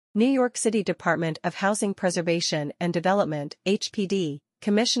New York City Department of Housing Preservation and Development, HPD,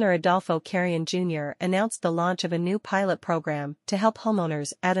 Commissioner Adolfo Carrion Jr. announced the launch of a new pilot program to help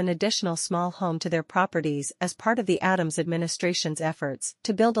homeowners add an additional small home to their properties as part of the Adams administration's efforts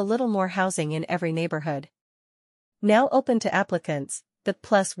to build a little more housing in every neighborhood. Now open to applicants, the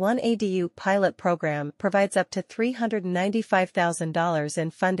Plus One ADU pilot program provides up to $395,000 in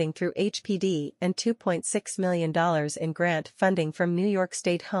funding through HPD and $2.6 million in grant funding from New York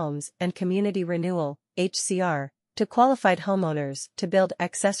State Homes and Community Renewal, HCR, to qualified homeowners to build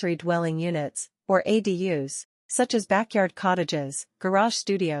accessory dwelling units, or ADUs, such as backyard cottages, garage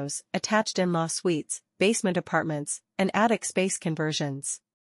studios, attached in-law suites, basement apartments, and attic space conversions.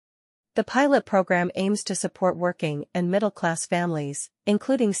 The pilot program aims to support working and middle-class families,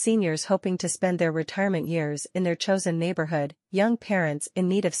 including seniors hoping to spend their retirement years in their chosen neighborhood, young parents in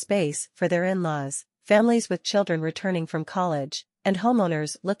need of space for their in-laws, families with children returning from college, and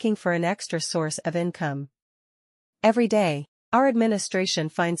homeowners looking for an extra source of income. Every day, our administration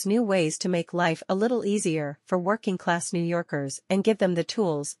finds new ways to make life a little easier for working-class New Yorkers and give them the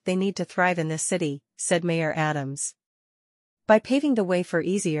tools they need to thrive in this city, said Mayor Adams. By paving the way for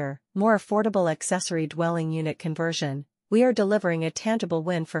easier, more affordable accessory dwelling unit conversion, we are delivering a tangible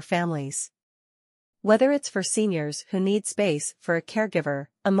win for families. Whether it's for seniors who need space for a caregiver,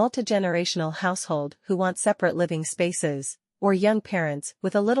 a multi-generational household who want separate living spaces, or young parents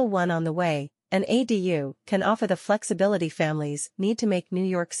with a little one on the way, an ADU can offer the flexibility families need to make New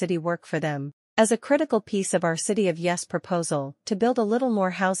York City work for them. As a critical piece of our City of Yes proposal to build a little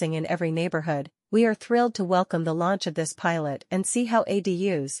more housing in every neighborhood, we are thrilled to welcome the launch of this pilot and see how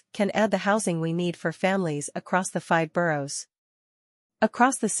ADUs can add the housing we need for families across the 5 boroughs.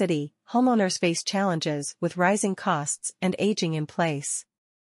 Across the city, homeowners face challenges with rising costs and aging in place.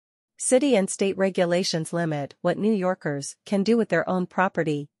 City and state regulations limit what New Yorkers can do with their own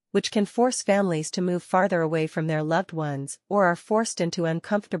property, which can force families to move farther away from their loved ones or are forced into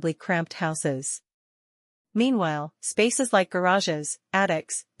uncomfortably cramped houses. Meanwhile, spaces like garages,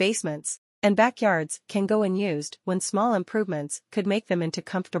 attics, basements, and backyards can go unused when small improvements could make them into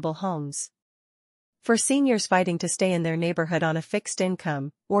comfortable homes. For seniors fighting to stay in their neighborhood on a fixed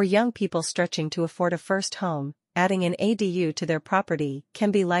income, or young people stretching to afford a first home, adding an ADU to their property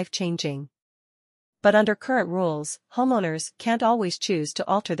can be life-changing. But under current rules, homeowners can't always choose to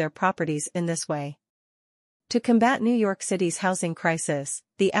alter their properties in this way. To combat New York City's housing crisis,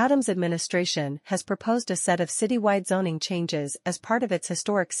 the Adams administration has proposed a set of citywide zoning changes as part of its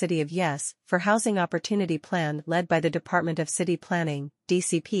historic City of Yes for Housing Opportunity Plan led by the Department of City Planning,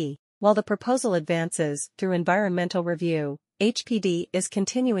 DCP. While the proposal advances through environmental review, HPD is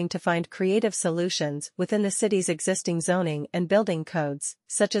continuing to find creative solutions within the city's existing zoning and building codes,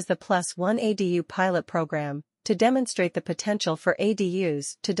 such as the Plus One ADU pilot program, to demonstrate the potential for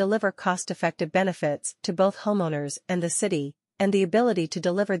ADUs to deliver cost-effective benefits to both homeowners and the city, and the ability to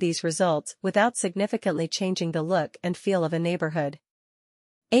deliver these results without significantly changing the look and feel of a neighborhood.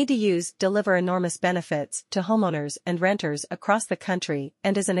 ADUs deliver enormous benefits to homeowners and renters across the country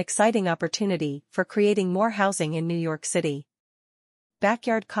and is an exciting opportunity for creating more housing in New York City.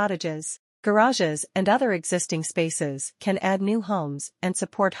 Backyard cottages, garages, and other existing spaces can add new homes and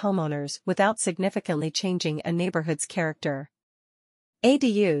support homeowners without significantly changing a neighborhood's character.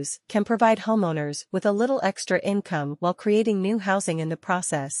 ADUs can provide homeowners with a little extra income while creating new housing in the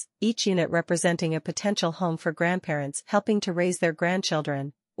process, each unit representing a potential home for grandparents helping to raise their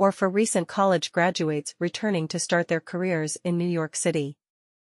grandchildren, or for recent college graduates returning to start their careers in New York City.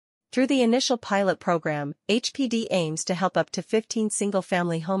 Through the initial pilot program, HPD aims to help up to 15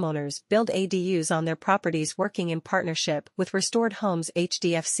 single-family homeowners build ADUs on their properties working in partnership with Restored Homes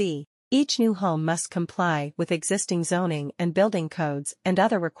HDFC. Each new home must comply with existing zoning and building codes and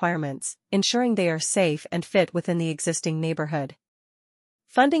other requirements, ensuring they are safe and fit within the existing neighborhood.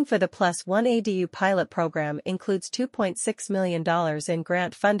 Funding for the Plus One ADU pilot program includes $2.6 million in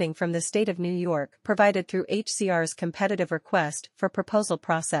grant funding from the state of New York provided through HCR's competitive request for proposal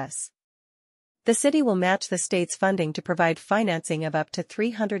process. The city will match the state's funding to provide financing of up to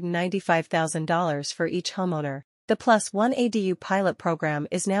 $395,000 for each homeowner. The Plus One ADU pilot program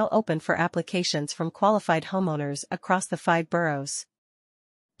is now open for applications from qualified homeowners across the 5 boroughs.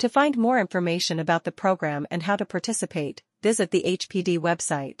 To find more information about the program and how to participate, visit the HPD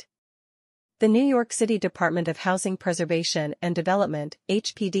website. The New York City Department of Housing Preservation and Development,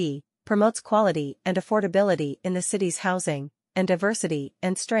 HPD, promotes quality and affordability in the city's housing, and diversity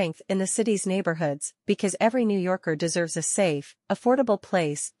and strength in the city's neighborhoods, because every New Yorker deserves a safe, affordable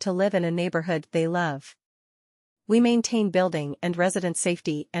place to live in a neighborhood they love. We maintain building and resident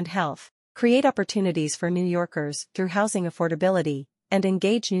safety and health, create opportunities for New Yorkers through housing affordability, and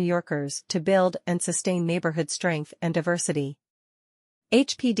engage New Yorkers to build and sustain neighborhood strength and diversity.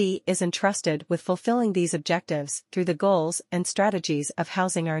 HPD is entrusted with fulfilling these objectives through the goals and strategies of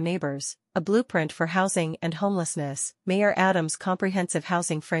Housing Our Neighbors, a blueprint for housing and homelessness, Mayor Adams' comprehensive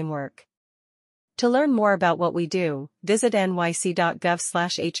housing framework. To learn more about what we do, visit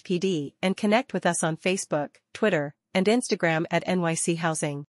nyc.gov/HPD and connect with us on Facebook, Twitter, and Instagram at NYC Housing.